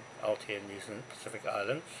 and Aotearoa, New Zealand, Pacific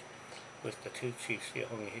Islands, with the two chiefs here,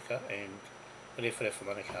 Hongihika and Reverend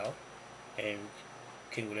MANUKAU, and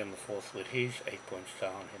King William IV with his 8-point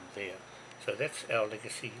star on him there. So that's our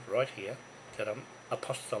legacy right here, that I'm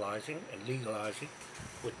apostolizing and legalizing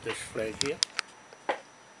with this flag here,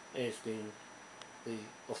 as being the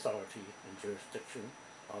authority and jurisdiction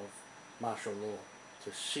of martial law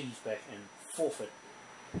to seize back and forfeit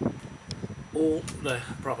all the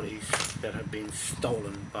properties that have been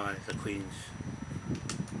stolen by the Queen's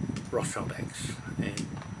Rothschild banks and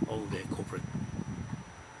all their corporate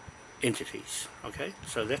entities. Okay,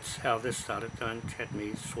 so that's how this started. Don't chat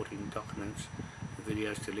me sorting documents and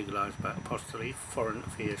videos to legalise by apostolate, foreign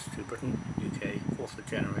affairs to Britain, UK, 4th of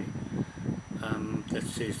January.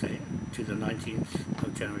 That's Thursday to the 19th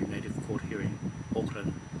of January, Native Court hearing,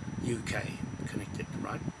 Auckland, UK, connected,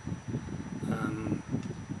 right?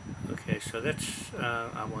 Okay, so that's,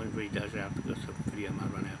 I won't read those out because the video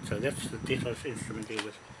might run out. So that's the debtor's instrument here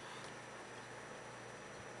with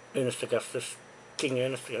Ernest Augustus, King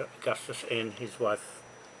Ernest Augustus and his wife,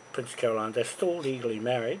 Princess Caroline. They're still legally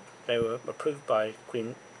married. They were approved by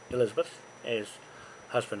Queen Elizabeth as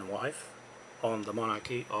husband and wife on the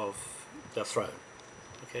monarchy of the throne.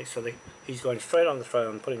 Okay, so he's going straight on the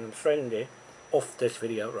throne, putting them straight in there, off this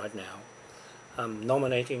video right now,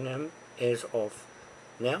 nominating them as of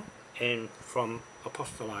now, and from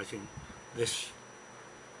apostolizing this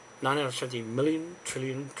 970 million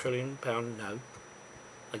trillion pound note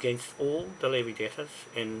against all the levy debtors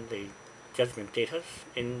and the judgment debtors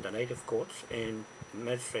in the native courts and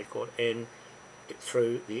magistrate court, and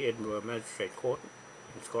through the Edinburgh Magistrate Court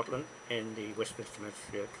in Scotland and the Westminster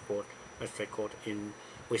Magistrate Court in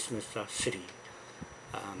Westminster City,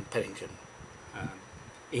 Paddington,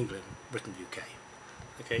 England, Britain, UK.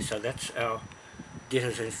 Okay, so that's our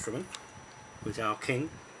debtor's instrument with our King,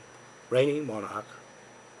 reigning monarch,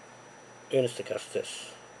 Ernest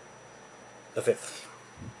Augustus V.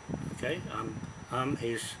 Okay, I'm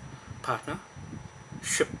his partner,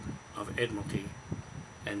 ship of Admiralty,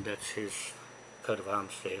 and that's his coat of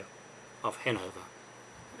arms there of Hanover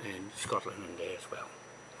and Scotland in there as well.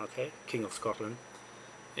 Okay, King of Scotland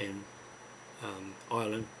and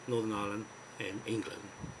Ireland, Northern Ireland and England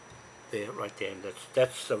there, right there, and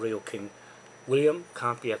that's the real King. William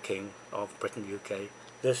can't be a king of Britain, UK.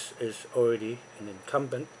 This is already an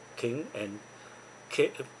incumbent king, and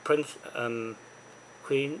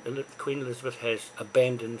Queen Elizabeth has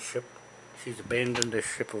abandoned ship. She's abandoned the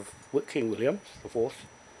ship of King William IV,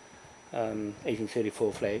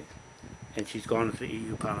 1834 flag, and she's gone to the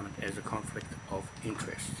EU Parliament as a conflict of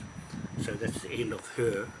interest. So that's the end of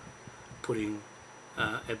her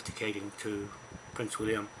abdicating to Prince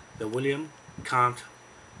William. The William can't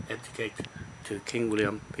abdicate to King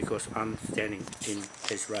William because I'm standing in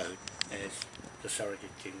his road as the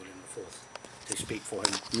surrogate King William IV to speak for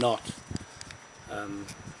him, not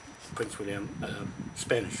Prince William,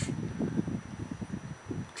 Spanish.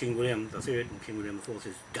 King William III and King William IV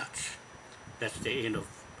is Dutch. That's the end of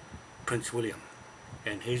Prince William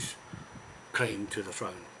and his claim to the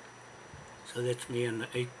throne. So that's me in the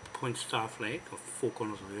 8-point star flag of 4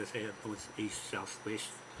 corners of the earth here, north, east, south, west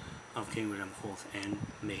of King William IV, and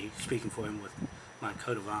me speaking for him with my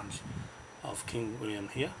coat of arms of King William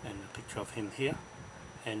here, and a picture of him here,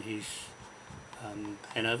 and his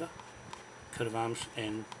Hanover coat of arms,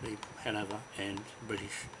 and the Hanover and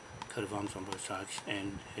British coat of arms on both sides,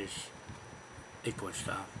 and his 8-point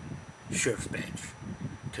star sheriff's badge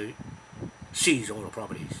to seize all the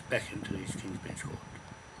properties back into his King's Bench Court.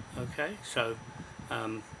 Okay, so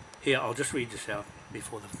here I'll just read this out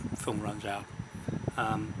before the film runs out.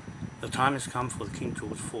 The time has come for the King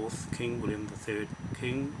George IV, King William III,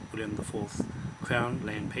 King William IV, Crown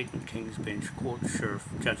Land Patent King's Bench Court Sheriff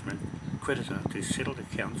Judgment Creditor to settle the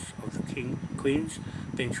accounts of the Queen's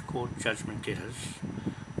Bench Court Judgment debtors,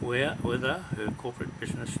 whether her corporate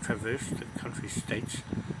business traversed the country's states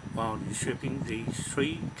while usurping these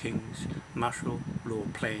 3 kings' martial law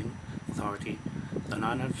plan authority. The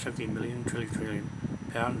 970 million trillion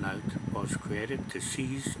pound note was created to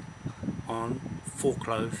seize on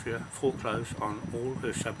foreclose on all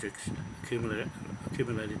her subjects'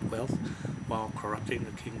 accumulated wealth while corrupting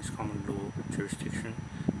the King's common law jurisdiction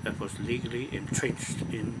that was legally entrenched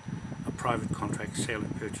in a private contract sale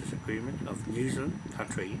and purchase agreement of New Zealand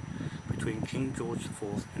country between King George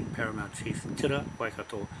IV and Paramount Chief TIRA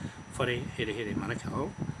WAIKATO WHAREHEREHERE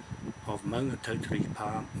MANUKAU of Maungatautari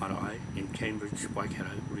MARAE in Cambridge,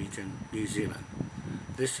 WAIKATO region, New Zealand.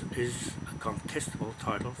 This is a contestable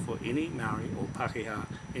title for any Maori or Pakeha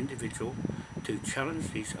individual to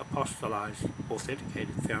challenge these apostolized,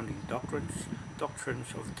 authenticated founding doctrines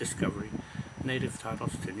of discovery, native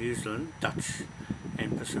titles to New Zealand, Dutch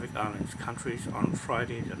and Pacific Islands countries on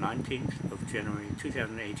Friday the 19th of January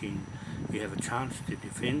 2018. You have a chance to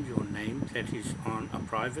defend your name that is on a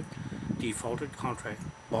private defaulted contract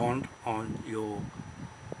bond on your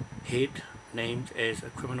head, named as a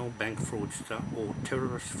criminal bank fraudster or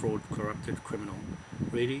terrorist fraud corrupted criminal,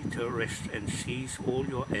 ready to arrest and seize all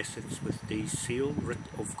your assets with these sealed writ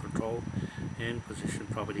of control and possession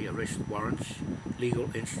property arrest warrants,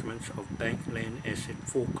 legal instruments of bank land asset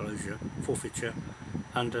forfeiture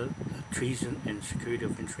under the Treason and Security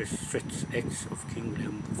of Interest Threats Acts of King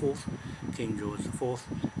William IV, King George IV,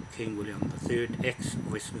 King William III, Acts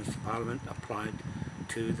of Westminster Parliament applied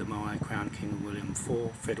to the Maui Crown King William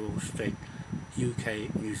IV, Federal State,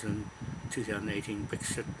 UK, New Zealand, 2018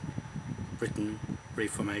 Brexit, Britain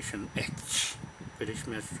Reformation Acts, British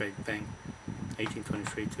Magistrate Bank,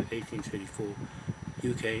 1823 to 1834,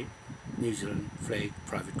 UK, New Zealand flag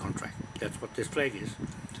private contract. That's what this flag is.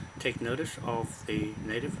 Take notice of the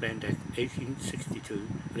Native Land Act 1862,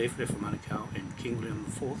 Reverend Manukau and King William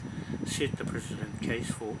IV set the precedent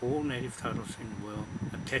case for all native titles in the world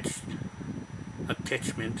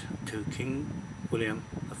attachment to King William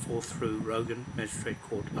IV through Rogan Magistrate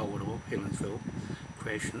Court, Aotearoa, Helensville.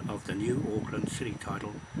 Creation of the New Auckland City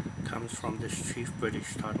title comes from this chief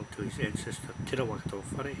British title to his ancestor Tira Wakato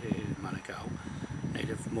Wharehere Manukau,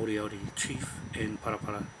 native Moriori chief and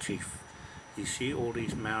Parapara chief. You see all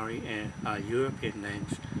these Maori are European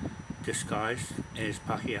names disguised as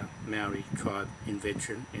Pakeha Maori tribe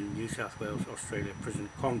invention in New South Wales, Australia prison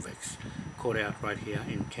convicts caught out right here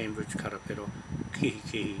in Cambridge, Karapiro,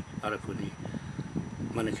 Kihikihi, Arapuni,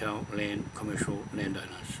 Manukau land commercial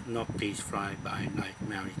landowners, not these fly-by-night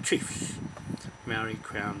Maori chiefs. Maori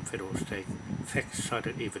Crown Federal State facts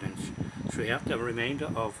cited evidence throughout the remainder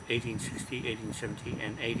of 1860, 1870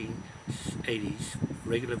 and 1880s.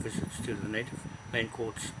 Regular visits to the native land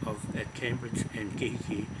courts at Cambridge and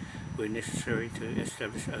Kihikihi were necessary to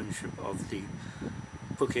establish ownership of the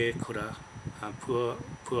Pukekura,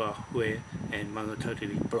 Puahue and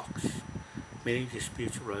Maungatautari blocks. Many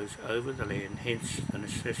disputes arose over the land, hence the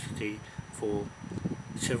necessity for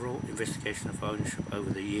several investigations of ownership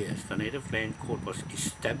over the years. The Native Land Court was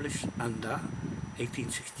established under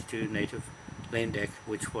 1862 Native Land Act,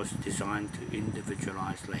 which was designed to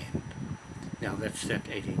individualise land. Now that's that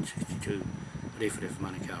 1862 Reverend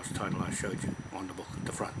Manukau's title I showed you on the book at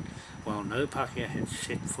the front. While no Pakeha had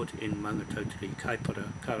set foot in Maungatautari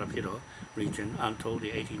Karapiro region until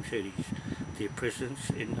the 1830s, their presence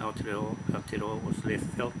in Aotearoa was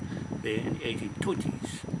felt there in the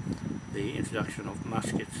 1820s. the introduction of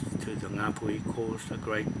muskets to the Nga Puhi caused a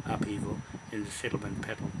great upheaval in the settlement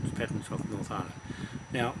patterns of North Island.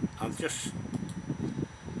 Now, I've just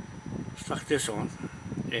stuck this on,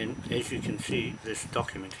 and as you can see, this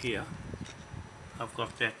document here, I've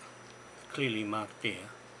got that clearly marked there.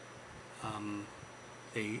 I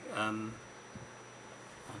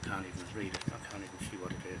can't even read it, I can't even see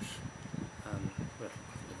what it is. But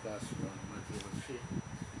the glasses on, I might be able to see it.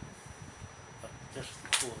 But just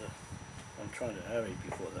before I'm trying to hurry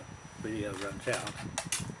before the video runs out.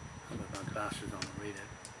 I've got my glasses on and read it.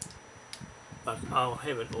 But I'll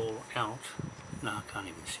have it all out. No, I can't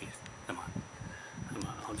even see it. Come on.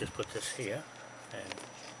 I'll just put this here and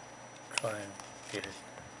try and get it.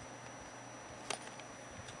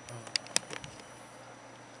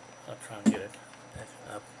 I'll try and get it back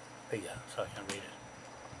up bigger so I can read it.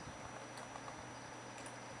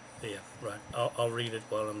 There, right. I'll read it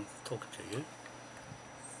while I'm talking to you.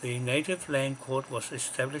 The Native Land Court was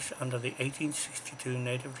established under the 1862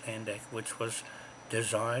 Native Land Act, which was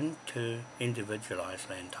designed to individualize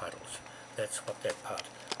land titles. That's what that part.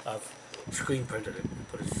 I've screen printed it and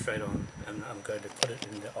put it straight on, and I'm going to put it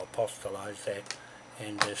in the apostolize that,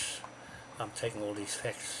 and this, I'm taking all these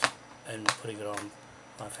facts and putting it on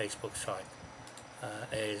my Facebook site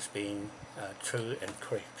as being true and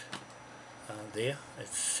correct. There,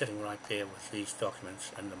 it's sitting right there with these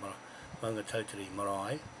documents and the Maungatautari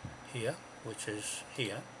MARAE here, which is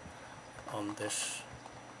here on this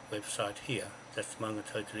website here. That's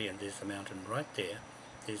Maungatautari, and there's the mountain right there.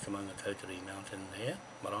 There's the Maungatautari mountain there,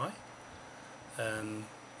 MARAE.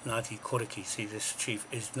 Ngāti Koriki, see, this chief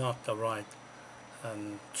is not the right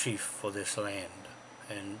chief for this land,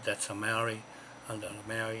 and that's a Maori, under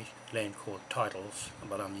the Maori land court titles,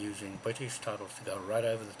 but I'm using British titles to go right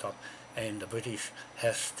over the top, and the British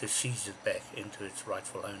has to seize it back into its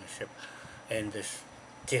rightful ownership, and this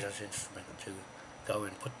debtor's instrument to go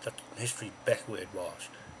and put the history back where it was.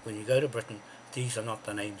 When you go to Britain, these are not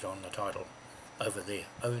the names on the title over there,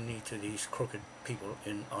 only to these crooked people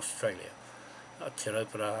in Australia. Te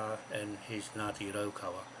and his Ngāti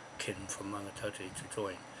Raukawa kin from Maungatautari to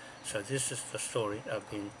join. So this is the story. I've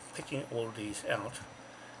been picking all these out,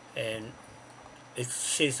 and it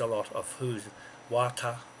says a lot of who's.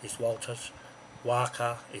 Wata is Walters,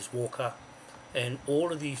 Waka is Walker, and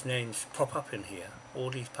all of these names pop up in here. All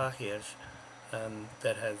these Pākehās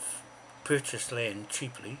that have purchased land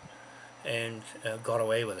cheaply and got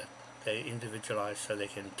away with it. They individualized so they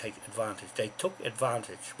can take advantage. They took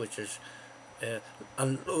advantage, which is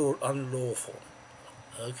unlawful.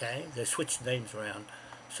 Okay, they switched names around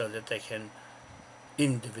so that they can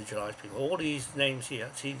individualize people. All these names here,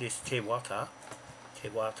 see this Te Wata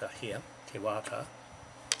here, Te Wata,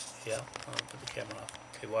 here, I'll put the camera up,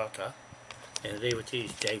 Te Wata, and there it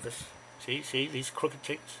is, Davis. See these crooked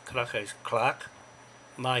chicks? Karaka is Clark,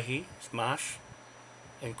 Mahi is Marsh,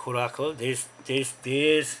 and Kurako, there's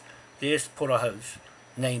Puraho's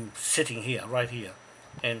name sitting here, right here,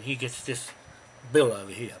 and he gets this bill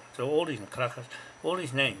over here. So all these Karakas, all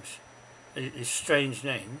these names, these strange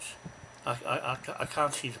names, I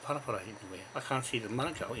can't see the Parapara anywhere, I can't see the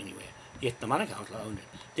MANUKAU anywhere, yet the MANUKAUs own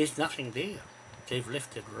it. There's nothing there. They've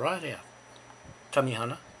left it right out.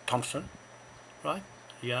 Tamihana, Thompson, right?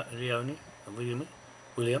 Leone,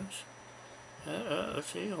 Williams. Let's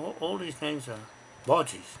see, all these names are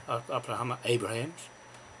Bodges, Abrahama, Abrahams.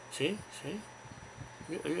 See?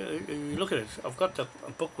 You look at it. I've got a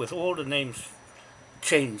book with all the names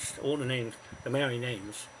changed, all the names, the Maori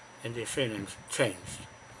names and their surnames changed.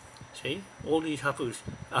 See? All these hapus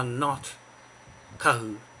are not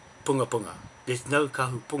KAHU PUNGAPUNGA. There's no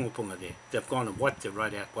KAHU PUNGAPUNGA there. They've gone and wiped it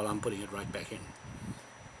right out while I'm putting it right back in.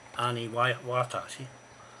 Ani Wata, see?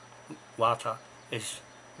 Wata is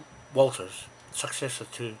Walter's successor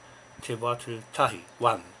to Te Watu Tahi,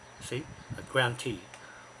 one, see? A grantee.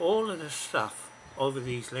 All of this stuff over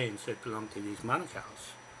these lands that belong to these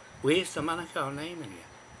MANUKAUs. Where's the MANUKAU name in here?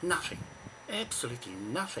 Nothing. Absolutely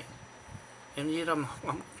nothing. And yet I've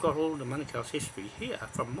got all the MANUKAU's history here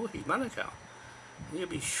from Muhi MANUKAU. And you'll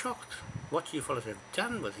be shocked what you fellas have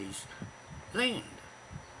done with his land.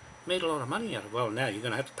 Made a lot of money out of it. Well, now you're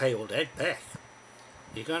going to have to pay all that back.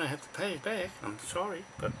 You're going to have to pay it back. I'm sorry,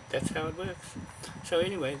 but that's how it works. So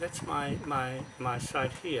anyway, that's my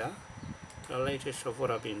site here. The latest of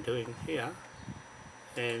what I've been doing here.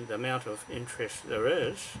 And the amount of interest there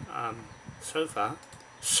is, so far,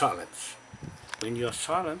 silence. When you're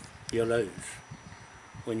silent, you lose.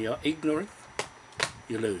 When you're ignorant,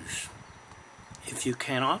 you lose. If you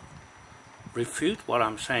cannot refute what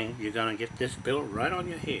I'm saying, you're going to get this bill right on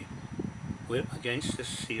your head. We're against the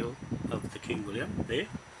seal of the King William. There,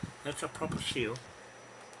 that's a proper seal.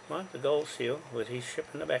 right, the gold seal with his ship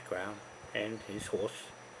in the background and his horse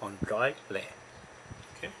on dry land.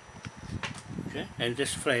 Okay? Okay? And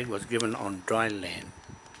this flag was given on dry land.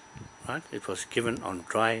 Right? It was given on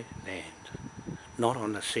dry land, not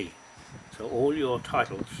on the sea. So all your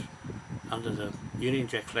titles under the Union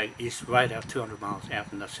Jack flag is right out 200 miles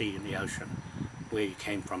out in the sea, in the ocean, where you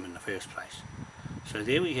came from in the first place. So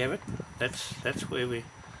there we have it. That's where we've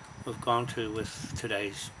gone to with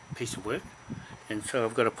today's piece of work. And so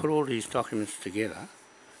I've got to put all these documents together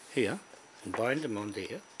here and bind them on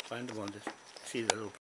there, bind them on this, see the little